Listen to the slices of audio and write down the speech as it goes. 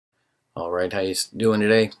Alright, how you doing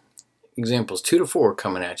today? Examples 2 to 4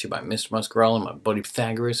 coming at you by Mr. Muscarella and my buddy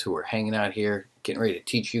Pythagoras, who are hanging out here getting ready to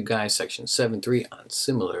teach you guys section 7.3 on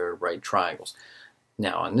similar right triangles.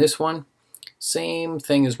 Now on this one, same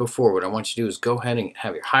thing as before. What I want you to do is go ahead and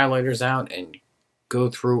have your highlighters out and go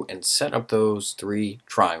through and set up those 3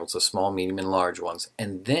 triangles, the small, medium, and large ones,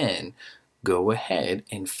 and then go ahead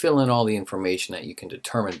and fill in all the information that you can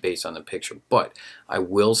determine based on the picture. But I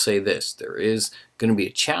will say this, there is going to be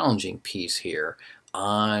a challenging piece here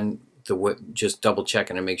on the just double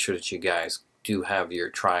checking to make sure that you guys do have your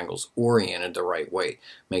triangles oriented the right way.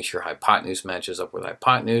 Make sure hypotenuse matches up with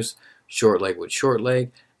hypotenuse, short leg with short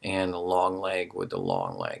leg, and the long leg with the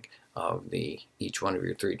long leg of each one of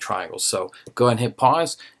your 3 triangles. So go ahead and hit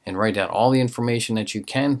pause and write down all the information that you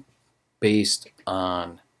can based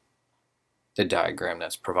on the diagram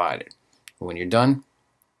that's provided. When you're done,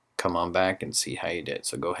 come on back and see how you did.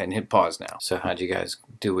 So go ahead and hit pause now. So how'd you guys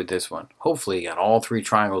do with this one? Hopefully you got all 3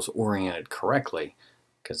 triangles oriented correctly,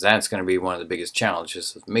 because that's going to be one of the biggest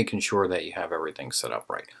challenges, is making sure that you have everything set up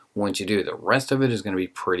right. Once you do, the rest of it is going to be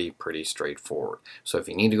pretty straightforward. So if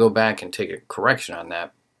you need to go back and take a correction on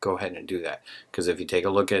that, go ahead and do that. Because if you take a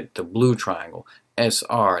look at the blue triangle,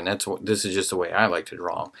 SR, and this is just the way I like to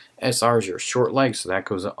draw them. SR is your short leg, so that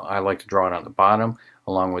goes, I like to draw it on the bottom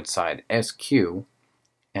along with side SQ,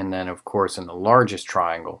 and then of course in the largest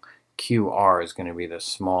triangle, QR is going to be the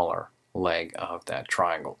smaller leg of that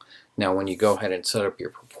triangle. Now when you go ahead and set up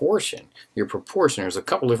your proportion, there's a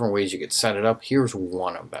couple different ways you could set it up. Here's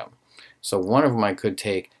one of them. So one of them, I could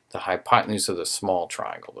take the hypotenuse of the small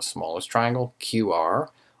triangle, the smallest triangle, QR,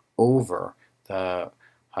 over the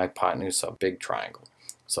hypotenuse of big triangle.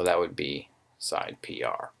 So that would be side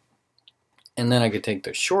PR. And then I could take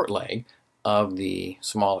the short leg of the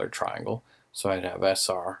smaller triangle. So I'd have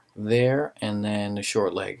SR there, and then the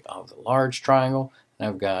short leg of the large triangle, and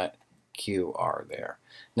I've got QR there.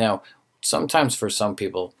 Now, sometimes for some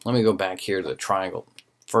people, let me go back here to the triangle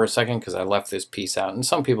for a second because I left this piece out, and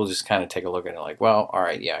some people just kind of take a look at it like, well,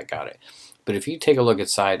 alright, yeah, I got it. But if you take a look at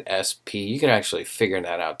side SP, you could actually figure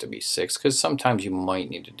that out to be 6, because sometimes you might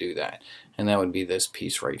need to do that. And that would be this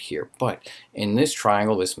piece right here. But in this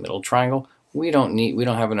triangle, this middle triangle, we don't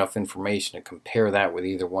have enough information to compare that with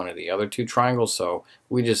either one of the other 2 triangles, so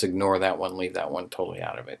we just ignore that one, leave that one totally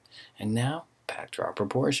out of it. And now back to our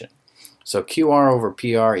proportion. So QR over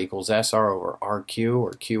PR equals SR over RQ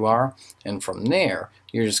or QR, and from there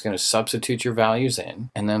you're just going to substitute your values in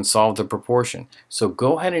and then solve the proportion. So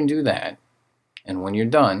go ahead and do that, and when you're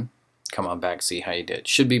done, come on back, see how you did.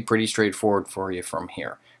 Should be pretty straightforward for you from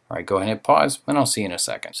here. Alright, go ahead and hit pause, and I'll see you in a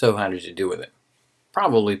second. So how did you do with it?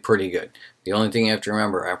 Probably pretty good. The only thing you have to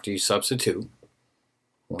remember after you substitute,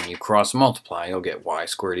 when you cross multiply, you'll get y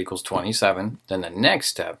squared equals 27. Then the next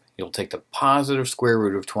step, you'll take the positive square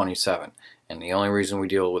root of 27. And the only reason we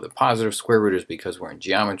deal with a positive square root is because we're in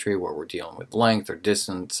geometry where we're dealing with length or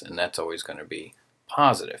distance, and that's always going to be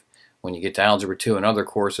positive. When you get to Algebra 2 and other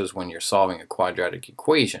courses, when you're solving a quadratic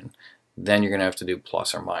equation, then you're going to have to do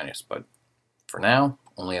plus or minus. But for now,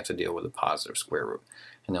 only have to deal with a positive square root.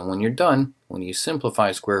 And then when you're done, when you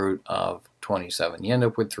simplify square root of 27, you end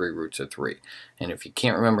up with 3 roots of 3. And if you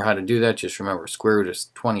can't remember how to do that, just remember square root of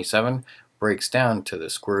 27 breaks down to the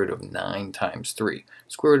square root of 9 times 3.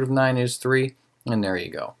 Square root of 9 is 3, and there you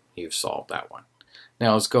go. You've solved that one.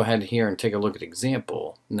 Now let's go ahead here and take a look at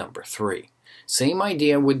example number 3. Same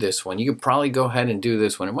idea with this one. You could probably go ahead and do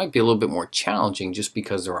this one. It might be a little bit more challenging just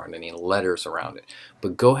because there aren't any letters around it.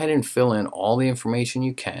 But go ahead and fill in all the information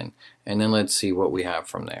you can, and then let's see what we have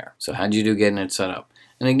from there. So how'd you do getting it set up?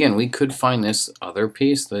 And again, we could find this other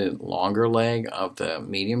piece, the longer leg of the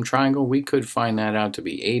medium triangle. We could find that out to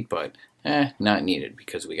be 8, but not needed,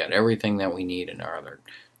 because we got everything that we need in our other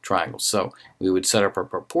triangles. So we would set up our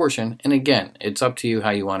proportion, and again, it's up to you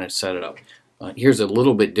how you want to set it up. Here's a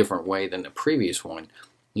little bit different way than the previous one.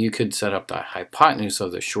 You could set up the hypotenuse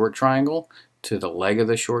of the short triangle to the leg of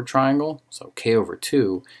the short triangle. So K over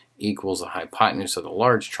 2 equals the hypotenuse of the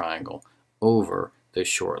large triangle over the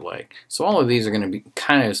short leg. So all of these are going to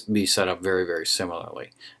kind of be set up very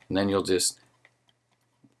similarly. And then you'll just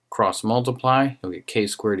cross multiply. You'll get K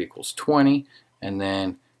squared equals 20. And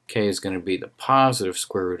then K is going to be the positive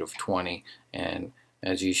square root of 20. And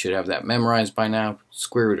as you should have that memorized by now,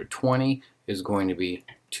 square root of 20 is going to be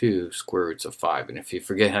 2 square roots of 5. And if you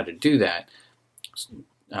forget how to do that,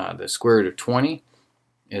 the square root of 20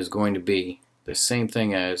 is going to be the same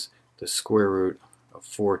thing as the square root of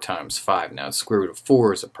 4 times 5. Now the square root of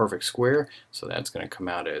 4 is a perfect square, so that's going to come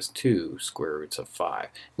out as 2 square roots of 5. And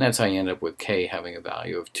that's how you end up with K having a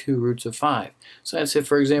value of 2 roots of 5. So that's it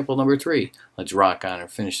for example number 3. Let's rock on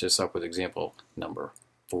and finish this up with example number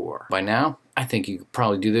 4. By now, I think you could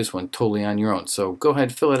probably do this one totally on your own. So go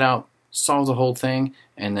ahead, fill it out, solve the whole thing,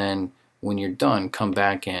 and then when you're done, come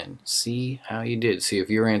back and see how you did. See if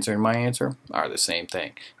your answer and my answer are the same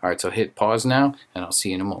thing. Alright, so hit pause now, and I'll see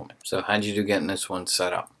you in a moment. So how'd you do getting this one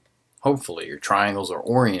set up? Hopefully your triangles are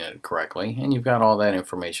oriented correctly and you've got all that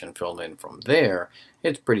information filled in. From there,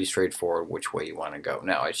 it's pretty straightforward which way you want to go.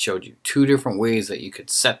 Now, I showed you 2 different ways that you could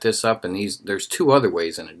set this up, and there's 2 other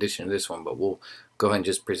ways in addition to this one, but we'll go ahead and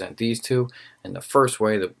just present these 2. And the first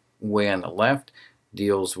way, the way on the left,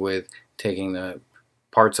 deals with taking the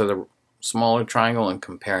parts of the smaller triangle and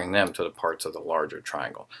comparing them to the parts of the larger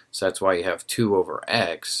triangle. So that's why you have 2 over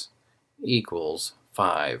x equals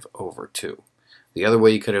 5 over 2. The other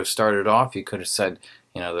way you could have started off, you could have said,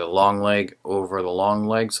 the long leg over the long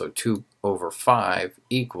leg, so 2 over 5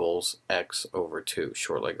 equals x over 2,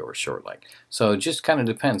 short leg over short leg. So it just kind of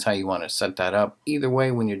depends how you want to set that up. Either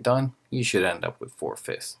way, when you're done, you should end up with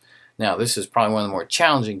 4/5. Now, this is probably one of the more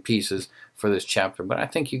challenging pieces for this chapter, but I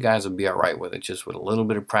think you guys will be alright with it. Just with a little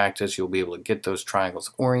bit of practice, you'll be able to get those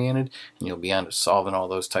triangles oriented, and you'll be on to solving all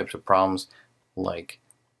those types of problems like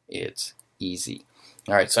it's easy.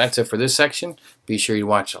 Alright, so that's it for this section. Be sure you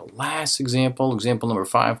watch the last example, example number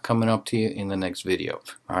 5, coming up to you in the next video.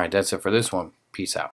 Alright, that's it for this one. Peace out.